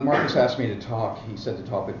Marcus asked me to talk. He said the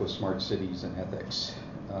topic was smart cities and ethics.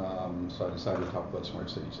 So I decided to talk about smart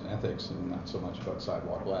cities and ethics and not so much about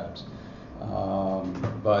sidewalk labs.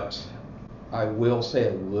 But I will say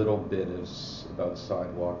a little bit about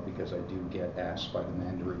sidewalk because I do get asked by the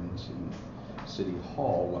mandarins in City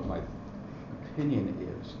Hall what my opinion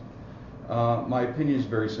is. My opinion is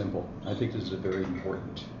very simple. I think this is a very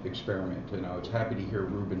important experiment, and I was happy to hear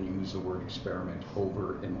Ruben use the word experiment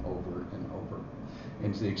over and over and over.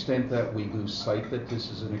 And to the extent that we lose sight that this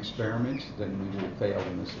is an experiment, then we will fail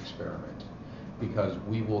in this experiment, because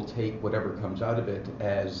we will take whatever comes out of it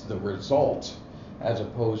as the result, as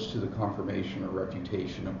opposed to the confirmation or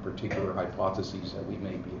refutation of particular hypotheses that we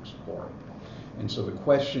may be exploring. And so the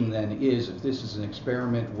question then is, if this is an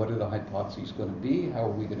experiment, what are the hypotheses going to be? How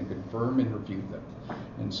are we going to confirm and refute them?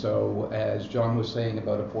 And so, as John was saying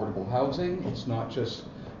about affordable housing, it's not just,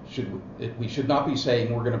 we should not be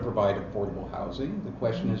saying we're going to provide affordable housing. The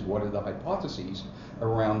question is, what are the hypotheses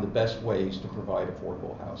around the best ways to provide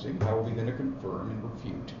affordable housing? How are we going to confirm and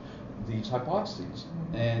refute these hypotheses?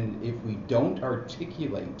 And if we don't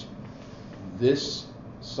articulate this,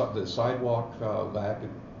 the sidewalk lab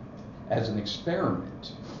as an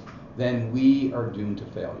experiment, then we are doomed to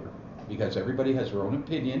failure, because everybody has their own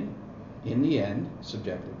opinion in the end,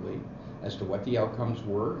 subjectively, as to what the outcomes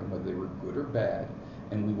were and whether they were good or bad,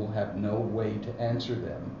 and we will have no way to answer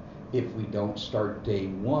them if we don't start day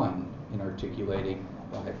one in articulating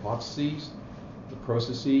the hypotheses, the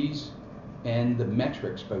processes, and the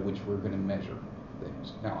metrics by which we're going to measure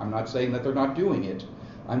things. Now, I'm not saying that they're not doing it.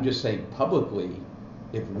 I'm just saying publicly,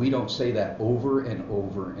 if we don't say that over and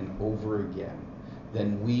over and over again,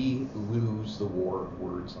 then we lose the war of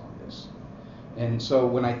words on this. And so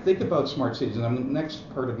when I think about smart cities, and the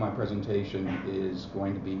next part of my presentation is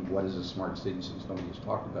going to be what is a smart city, since nobody has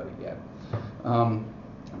talked about it yet.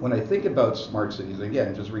 When I think about smart cities,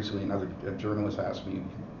 again, just recently a journalist asked me,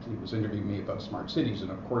 he was interviewing me about smart cities,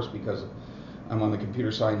 and of course, because I'm on the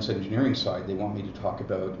computer science engineering side, they want me to talk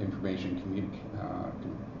about information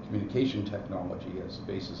communication technology as the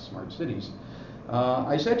basis of smart cities.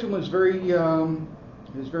 I said to him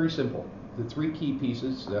it was very simple. The three key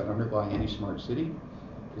pieces that underlie any smart city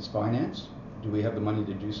is finance. Do we have the money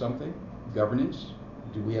to do something? Governance.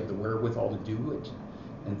 Do we have the wherewithal to do it?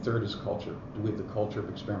 And third is culture. Do we have the culture of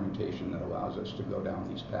experimentation that allows us to go down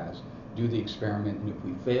these paths? Do the experiment, and if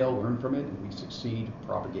we fail, learn from it, and we succeed,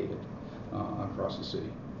 propagate it across the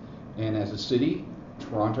city. And as a city,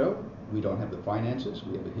 Toronto, we don't have the finances.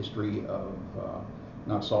 We have a history of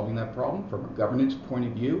not solving that problem. From a governance point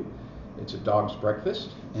of view, it's a dog's breakfast.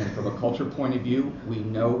 And from a culture point of view, we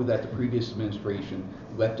know that the previous administration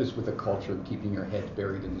left us with a culture of keeping your head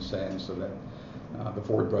buried in the sand so that the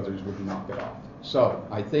Ford brothers would knock it off. So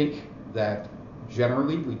I think that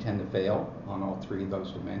generally we tend to fail on all three of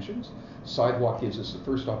those dimensions. Sidewalk gives us the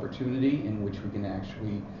first opportunity in which we can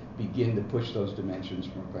actually begin to push those dimensions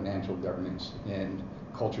from a financial, governance, and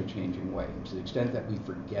culture changing way. And to the extent that we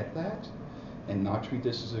forget that and not treat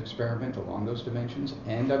this as an experiment along those dimensions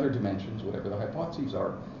and other dimensions, whatever the hypotheses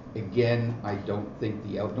are, again, I don't think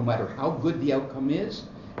no matter how good the outcome is,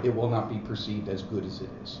 it will not be perceived as good as it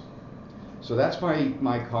is. So that's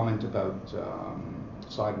my comment about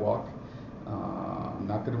sidewalk. I'm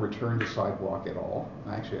not going to return to sidewalk at all.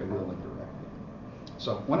 Actually, I will indirectly.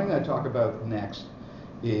 So what I'm going to talk about next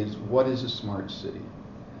is what is a smart city.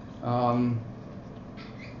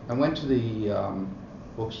 I went to the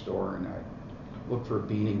bookstore and I looked for a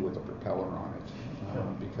beanie with a propeller on it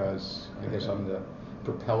because I guess I'm the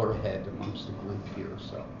propeller head amongst the group here,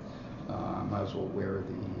 so I might as well wear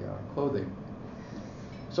the clothing.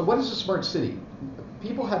 So what is a smart city?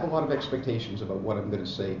 People have a lot of expectations about what I'm going to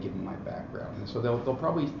say given my background, and so they'll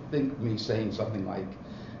probably think me saying something like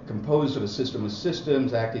composed of a system of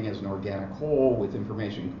systems acting as an organic whole with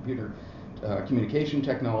information communication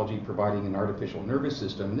technology providing an artificial nervous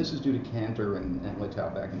system. And this is due to Cantor and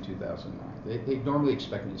Littau back in 2009. They normally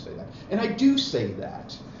expect me to say that. And I do say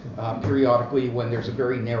that periodically when there's a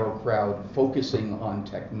very narrow crowd focusing on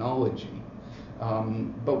technology.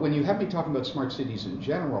 But when you have me talking about smart cities in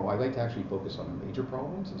general, I like to actually focus on the major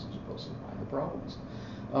problems as opposed to the minor problems.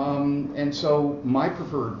 And so my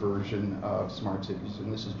preferred version of smart cities,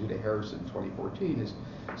 and this is due to Harrison 2014, is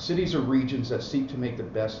cities are regions that seek to make the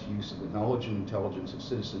best use of the knowledge and intelligence of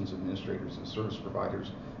citizens, administrators, and service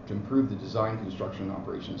providers to improve the design, construction, and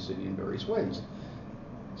operation of the city in various ways.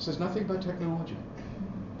 It says nothing about technology.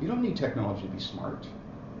 You don't need technology to be smart.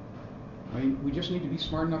 I mean, we just need to be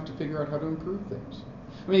smart enough to figure out how to improve things.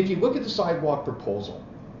 I mean, if you look at the sidewalk proposal,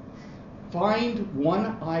 find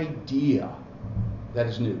one idea that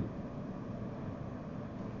is new.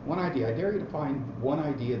 One idea. I dare you to find one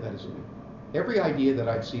idea that is new. Every idea that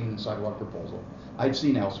I've seen in the sidewalk proposal, I've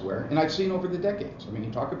seen elsewhere, and I've seen over the decades. I mean,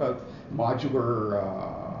 you talk about modular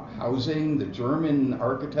housing. The German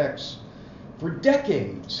architects, for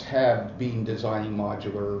decades, have been designing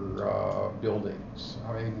modular buildings.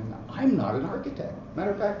 I mean, I'm not an architect.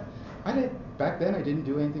 Matter of fact, back then I didn't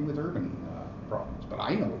do anything with urban problems, but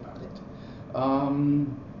I know about it.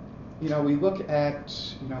 You know, we look at,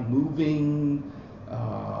 you know, moving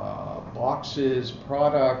boxes,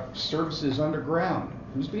 products, services underground.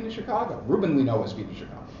 Who's been to Chicago? Ruben, we know, has been to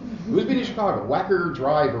Chicago. Who's been to Chicago? Wacker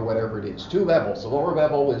Drive or whatever it is. 2 levels. The lower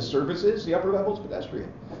level is services, the upper level is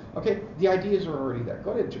pedestrian. Okay, the ideas are already there.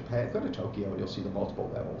 Go to Japan, go to Tokyo, you'll see the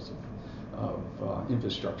multiple levels of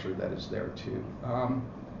infrastructure that is there too.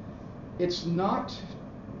 It's not,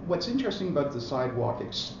 what's interesting about the sidewalk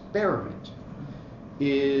experiment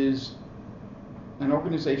is an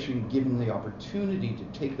organization given the opportunity to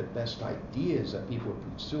take the best ideas that people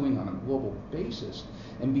are pursuing on a global basis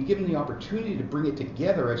and be given the opportunity to bring it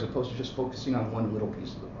together as opposed to just focusing on one little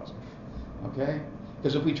piece of the puzzle. Okay?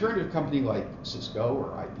 Because if we turn to a company like Cisco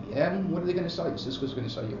or IBM, what are they going to sell you? Cisco's going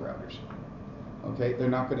to sell you routers. Okay? They're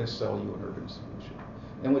not going to sell you an urban solution.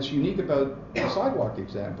 And what's unique about the sidewalk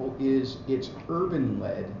example is it's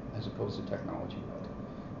urban-led as opposed to technology-led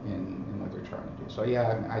in what they're trying to do. So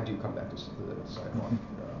yeah, I do come back to the sidewalk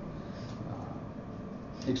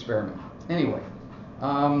experiment. Anyway,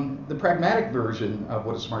 the pragmatic version of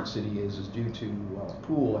what a smart city is due to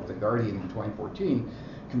Poole at The Guardian in 2014.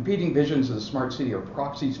 Competing visions of the smart city are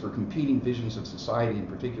proxies for competing visions of society, in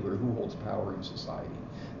particular, who holds power in society.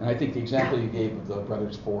 And I think the example you gave of the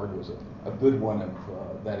Brothers Ford was a good one of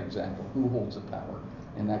that example. Who holds the power?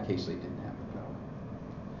 In that case, they didn't have the power.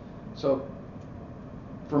 So,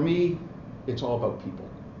 for me, it's all about people.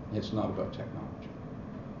 It's not about technology.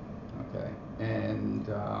 Okay? And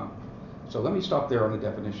so let me stop there on the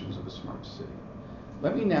definitions of a smart city.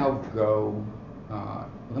 Let me now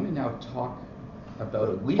talk about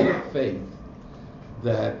a leap of faith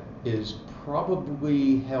that is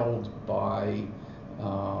probably held by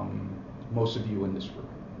most of you in this room.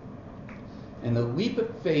 And the leap of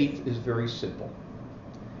faith is very simple.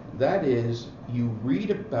 That is, you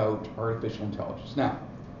read about artificial intelligence. Now,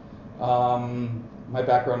 my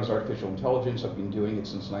background is artificial intelligence. I've been doing it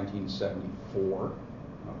since 1974.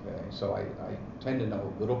 Okay, so I tend to know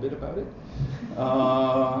a little bit about it.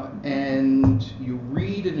 And you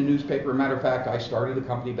read in a newspaper. Matter of fact, I started a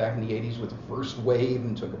company back in the 80s with the first wave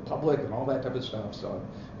and took it public and all that type of stuff. So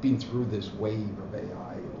I've been through this wave of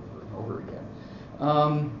AI over and over again.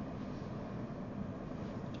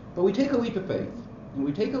 But we take a leap of faith, and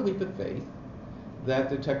we take a leap of faith that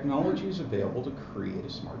the technology is available to create a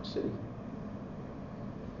smart city.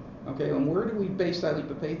 Okay, and where do we base that leap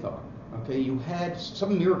of faith on? Okay, you had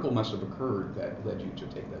some miracle must have occurred that led you to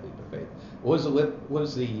take that leap of faith. What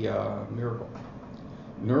was the miracle?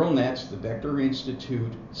 Neural nets, the Vector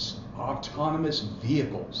Institute, autonomous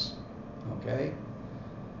vehicles. Okay,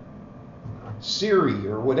 Siri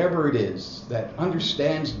or whatever it is that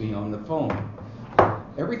understands me on the phone.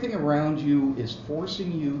 Everything around you is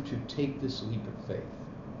forcing you to take this leap of faith.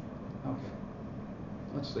 Okay,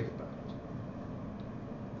 let's think about it.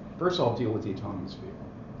 First, I'll deal with the autonomous vehicle.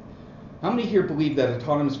 How many here believe that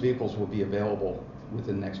autonomous vehicles will be available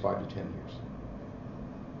within the next 5 to 10 years?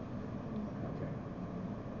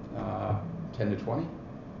 Okay. 10 to 20?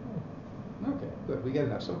 Okay, good. We get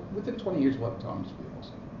enough. So within 20 years, we'll have autonomous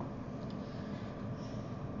vehicles.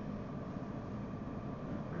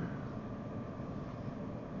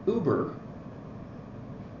 Uber,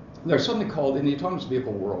 there's something called, in the autonomous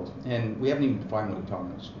vehicle world, and we haven't even defined what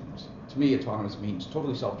autonomous means. To me, autonomous means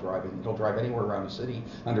totally self-driving. It'll drive anywhere around a city,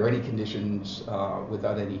 under any conditions,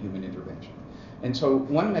 without any human intervention. And so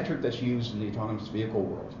one metric that's used in the autonomous vehicle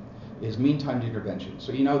world is mean time to intervention.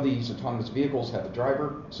 So you know these autonomous vehicles have a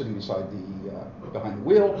driver sitting beside behind the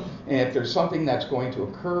wheel, and if there's something that's going to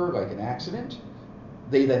occur, like an accident,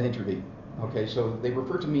 they then intervene. Okay, so they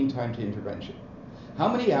refer to mean time to intervention. How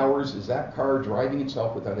many hours is that car driving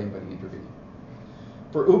itself without anybody intervening?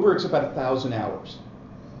 For Uber, it's about 1,000 hours,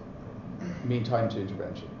 mean time to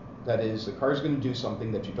intervention. That is, the car's going to do something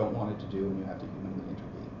that you don't want it to do and you have to humanly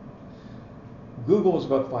intervene. Google is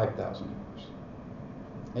about 5,000 hours.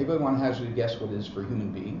 Anybody want to hazard a guess what it is for a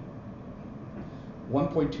human being?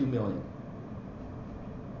 1.2 million.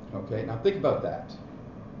 Okay, now think about that.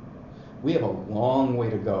 We have a long way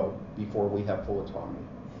to go before we have full autonomy.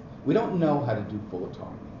 We don't know how to do full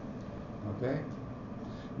autonomy, okay?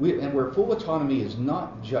 And where full autonomy is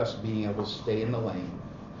not just being able to stay in the lane,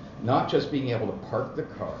 not just being able to park the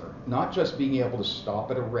car, not just being able to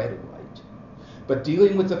stop at a red light, But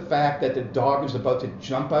dealing with the fact that the dog is about to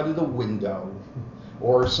jump out of the window,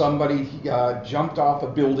 or somebody jumped off a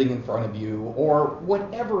building in front of you, or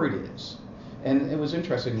whatever it is. And it was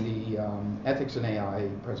interesting, the Ethics in AI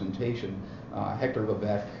presentation, Hector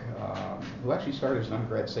Levesque, who actually started as an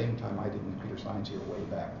undergrad same time I did in computer science here way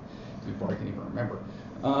back, before I can even remember.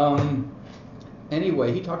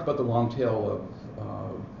 Anyway, he talked about the long tail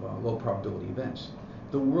of low probability events.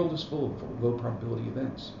 The world is full of low probability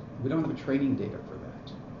events. We don't have a training data for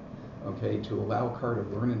that, okay, to allow a car to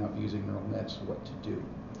learn enough using neural nets what to do.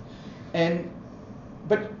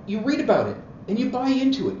 But you read about it, and you buy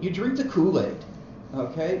into it. You drink the Kool-Aid,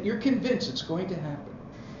 okay? You're convinced it's going to happen,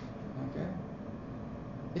 okay?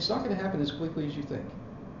 It's not going to happen as quickly as you think.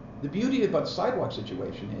 The beauty about the sidewalk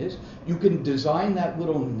situation is you can design that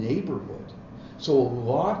little neighborhood. So a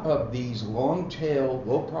lot of these long-tail,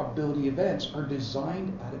 low-probability events are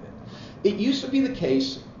designed out of it. It used to be the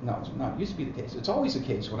case, no, it's not used to be the case, it's always the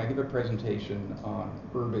case when I give a presentation on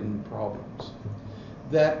urban problems,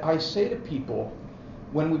 that I say to people,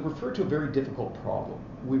 when we refer to a very difficult problem,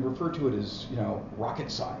 we refer to it as,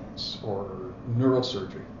 rocket science or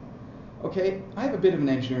neurosurgery. Okay, I have a bit of an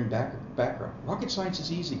engineering background. Rocket science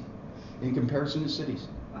is easy in comparison to cities.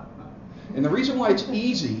 And the reason why it's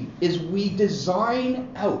easy is we design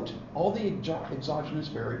out all the exogenous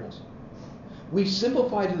variables. We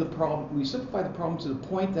simplify the problem to the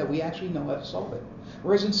point that we actually know how to solve it.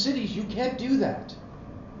 Whereas in cities, you can't do that.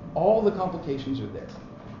 All the complications are there,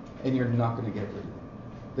 and you're not going to get rid of them.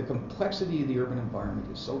 The complexity of the urban environment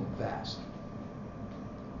is so vast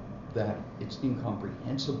that it's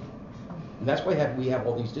incomprehensible. And that's why we have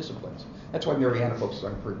all these disciplines. That's why Mariana focuses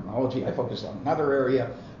on criminology. I focus on another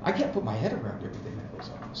area. I can't put my head around everything that goes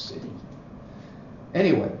on in the city.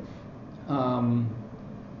 Anyway,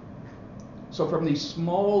 so from these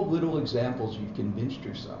small little examples, you've convinced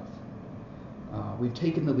yourself. We've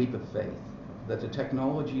taken the leap of faith that the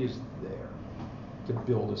technology is there to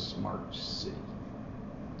build a smart city.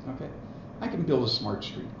 Okay, I can build a smart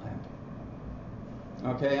street lamp.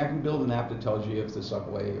 Okay, I can build an app that tells you if the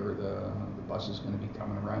subway or the bus is going to be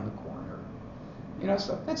coming around the corner.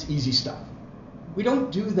 Stuff. That's easy stuff. We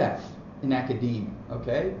don't do that in academia.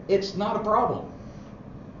 Okay, it's not a problem.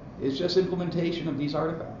 It's just implementation of these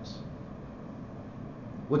artifacts.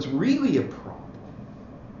 What's really a problem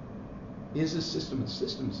is the system of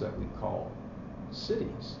systems that we call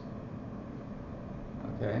cities.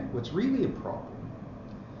 Okay, what's really a problem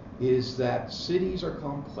is that cities are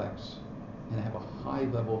complex and have a high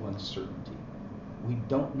level of uncertainty. We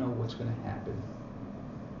don't know what's going to happen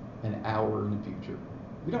an hour in the future.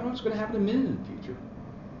 We don't know what's going to happen a minute in the future.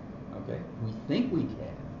 Okay? We think we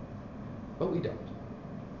can, but we don't.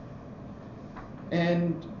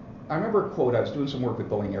 And I remember a quote, I was doing some work with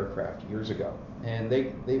Boeing aircraft years ago, and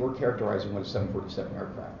they were characterizing what a 747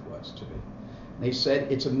 aircraft was to me. And they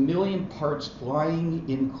said, it's 1 million parts flying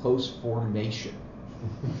in close formation.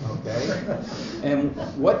 Okay? And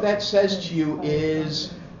what that says to you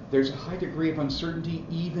is there's a high degree of uncertainty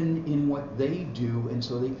even in what they do, and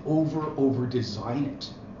so they over design it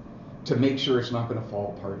to make sure it's not going to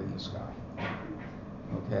fall apart in the sky.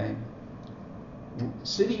 Okay?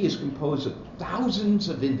 City is composed of thousands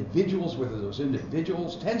of individuals, whether those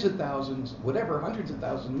individuals, tens of thousands, whatever, hundreds of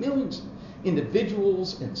thousands, millions of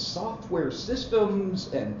individuals, and software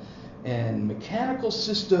systems and mechanical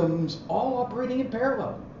systems, all operating in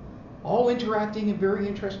parallel, all interacting in very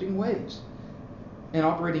interesting ways, and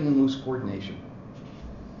operating in loose coordination.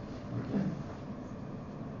 Okay.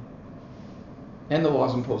 And the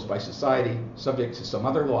laws imposed by society, subject to some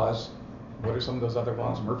other laws. What are some of those other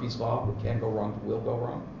laws? Murphy's Law, what can go wrong will go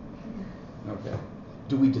wrong. Okay.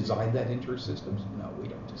 Do we design that into our systems? No, we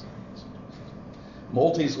don't design this into our systems.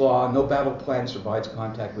 Moltke's Law, no battle plan survives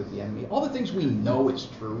contact with the enemy. All the things we know is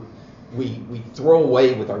true, we throw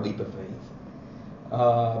away with our leap of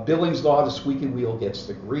faith. Billings' Law, the squeaky wheel gets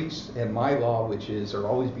the grease. And my law, which is there will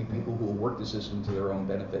always be people who will work the system to their own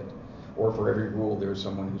benefit, or for every rule there's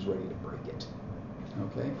someone who's ready to break it.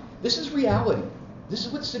 Okay? This is reality. This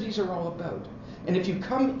is what cities are all about. And if you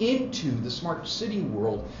come into the smart city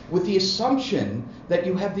world with the assumption that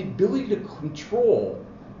you have the ability to control,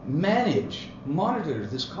 manage, monitor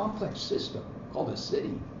this complex system called a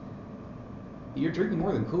city, you're drinking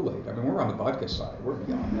more than Kool-Aid. I mean, we're on the vodka side. We're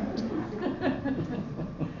beyond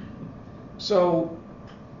that. So,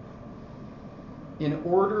 in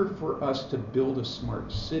order for us to build a smart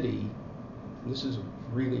city, this is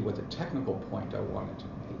really what the technical point I wanted to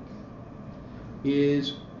make,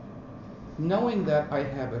 is knowing that I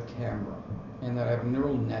have a camera and that I have a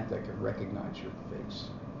neural net that can recognize your face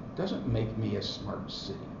doesn't make me a smart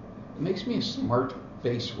city. It makes me a smart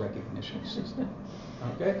face recognition system.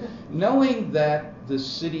 Okay? Knowing that the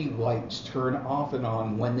city lights turn off and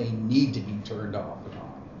on when they need to be turned off and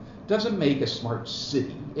on doesn't make a smart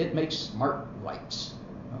city, it makes smart lights.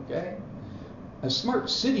 Okay? A smart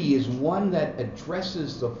city is one that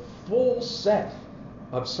addresses the full set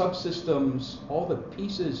of subsystems, all the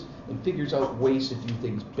pieces, and figures out ways to do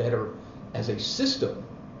things better as a system,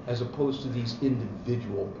 as opposed to these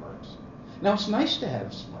individual parts. Now, it's nice to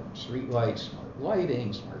have smart street lights, smart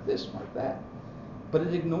lighting, smart this, smart that, but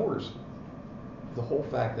it ignores the whole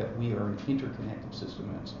fact that we are an interconnected system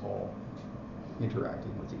and it's all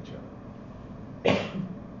interacting with each other.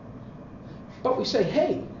 But we say,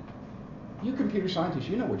 hey, you computer scientists,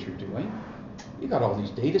 you know what you're doing. You got all these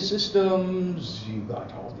data systems, you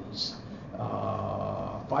got all these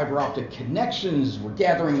fiber optic connections, we're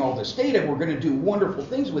gathering all this data, we're going to do wonderful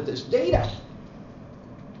things with this data.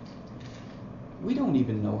 We don't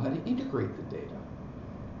even know how to integrate the data.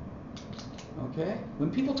 Okay? When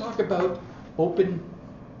people talk about open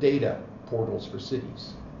data portals for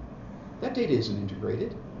cities, that data isn't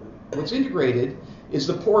integrated. What's integrated is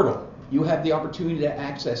the portal. You have the opportunity to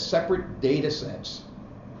access separate data sets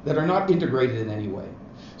that are not integrated in any way.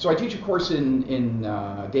 So I teach a course in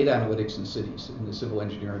data analytics in cities, in the civil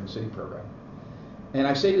engineering city program. And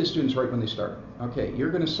I say to the students right when they start, okay,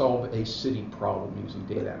 you're going to solve a city problem using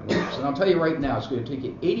data analytics. And I'll tell you right now, it's going to take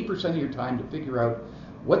you 80% of your time to figure out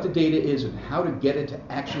what the data is and how to get it to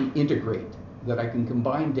actually integrate, that I can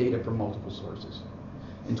combine data from multiple sources.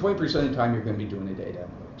 And 20% of the time, you're going to be doing the data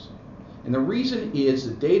analytics. And the reason is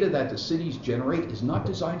the data that the cities generate is not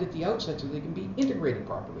designed at the outset so they can be integrated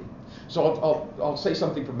properly. So I'll say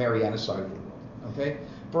something from Mariana's side of the world, okay?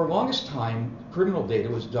 For the longest time, criminal data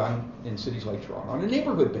was done in cities like Toronto on a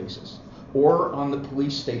neighborhood basis or on the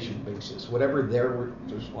police station basis, whatever their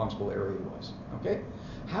responsible area was, okay?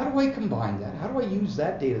 How do I combine that? How do I use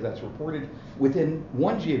that data that's reported within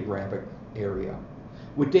one geographic area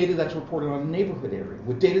with data that's reported on a neighborhood area,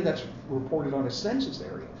 with data that's reported on a census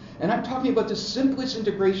area? And I'm talking about the simplest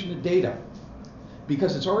integration of data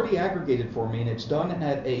because it's already aggregated for me and it's done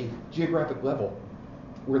at a geographic level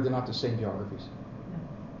where they're not the same geographies.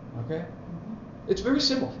 Okay? It's very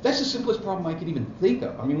simple. That's the simplest problem I could even think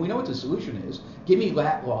of. I mean, we know what the solution is. Give me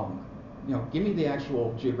lat long. You know, give me the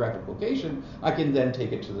actual geographic location. I can then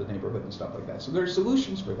take it to the neighborhood and stuff like that. So there's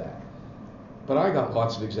solutions for that. But I got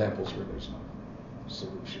lots of examples where there's no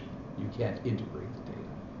solution. You can't integrate the data.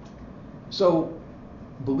 So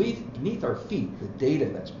beneath our feet, the data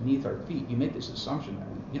that's beneath our feet, you make this assumption that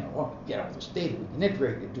we, get out this data, we can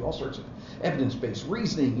integrate it, do all sorts of evidence-based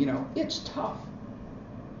reasoning, it's tough.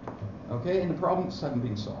 Okay, and the problems haven't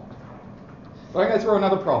been solved. But I'm going to throw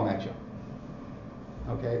another problem at you.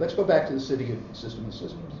 Okay, let's go back to the city system of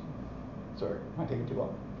systems. Sorry, am I taking too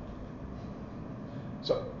long?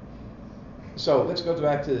 So let's go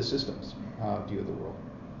back to the systems view of the world.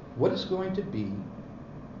 What is going to be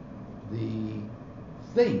the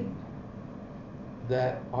thing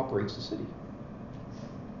that operates the city?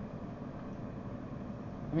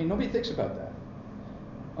 I mean, nobody thinks about that.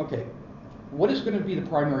 Okay, what is going to be the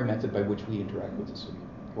primary method by which we interact with the city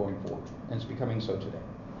going forward? And it's becoming so today.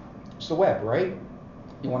 It's the web, right?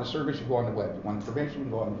 You want a service, you go on the web. You want information,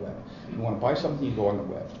 you go on the web. You want to buy something, you go on the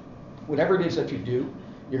web. Whatever it is that you do,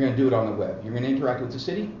 you're going to do it on the web. You're going to interact with the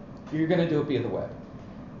city, you're going to do it via the web.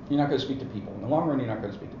 You're not going to speak to people. In the long run, you're not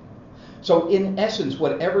going to speak to people. So in essence,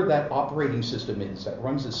 whatever that operating system is that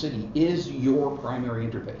runs the city is your primary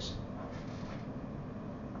interface.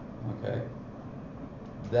 Okay?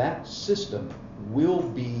 That system will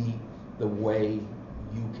be the way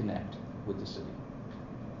you connect with the city.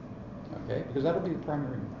 Okay? Because that'll be the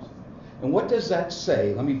primary interface. And what does that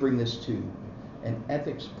say? Let me bring this to an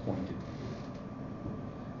ethics point of view.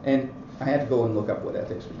 And I had to go and look up what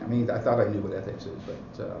ethics means. I mean, I thought I knew what ethics is,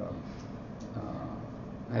 but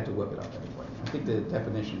I had to look it up anyway. I think the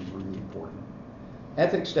definition is really important.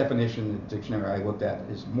 Ethics definition, the dictionary I looked at,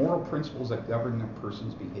 is moral principles that govern a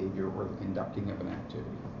person's behavior or the conducting of an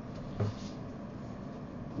activity.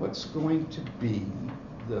 What's going to be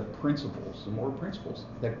the principles, the moral principles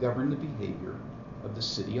that govern the behavior of the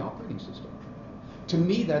city operating system? To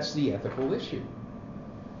me, that's the ethical issue.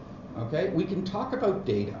 Okay, we can talk about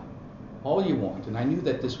data all you want, and I knew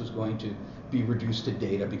that this was going to be reduced to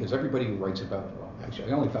data because everybody who writes about, well,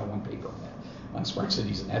 actually I only found one paper on that, on smart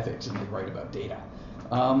cities and ethics, and they write about data.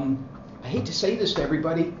 I hate to say this to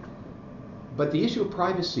everybody, but the issue of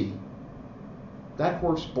privacy, that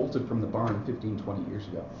horse bolted from the barn 15, 20 years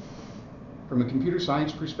ago. From a computer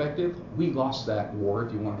science perspective, we lost that war,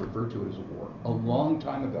 if you want to refer to it as a war, a long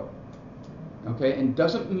time ago. Okay, and it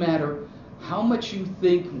doesn't matter how much you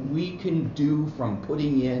think we can do from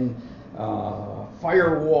putting in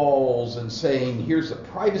firewalls and saying, here's the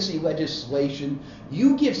privacy legislation.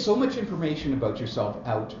 You give so much information about yourself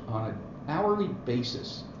out on an hourly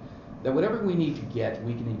basis that whatever we need to get,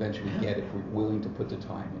 we can eventually get if we're willing to put the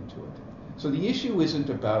time into it. So the issue isn't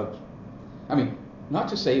about, I mean, not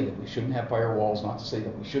to say that we shouldn't have firewalls, not to say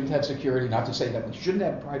that we shouldn't have security, not to say that we shouldn't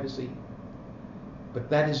have privacy, but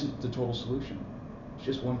that isn't the total solution. It's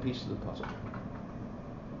just one piece of the puzzle.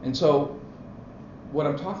 And so what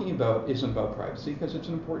I'm talking about isn't about privacy, because it's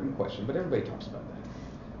an important question, but everybody talks about that.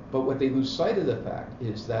 But what they lose sight of the fact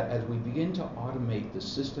is that as we begin to automate the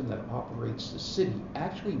system that operates the city,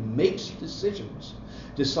 actually makes decisions,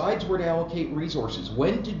 decides where to allocate resources,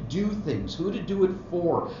 when to do things, who to do it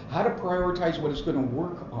for, how to prioritize what it's going to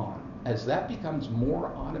work on, as that becomes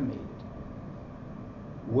more automated,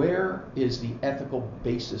 where is the ethical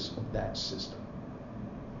basis of that system?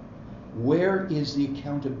 Where is the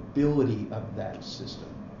accountability of that system?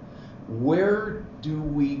 Where do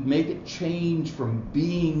we make it change from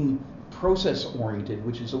being process-oriented,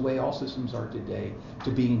 which is the way all systems are today,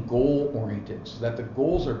 to being goal-oriented, so that the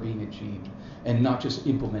goals are being achieved and not just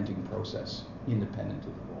implementing process independent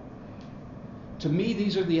of the goal? To me,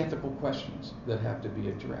 these are the ethical questions that have to be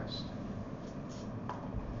addressed.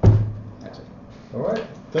 That's it. All right.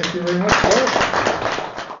 Thank you very much, Paul.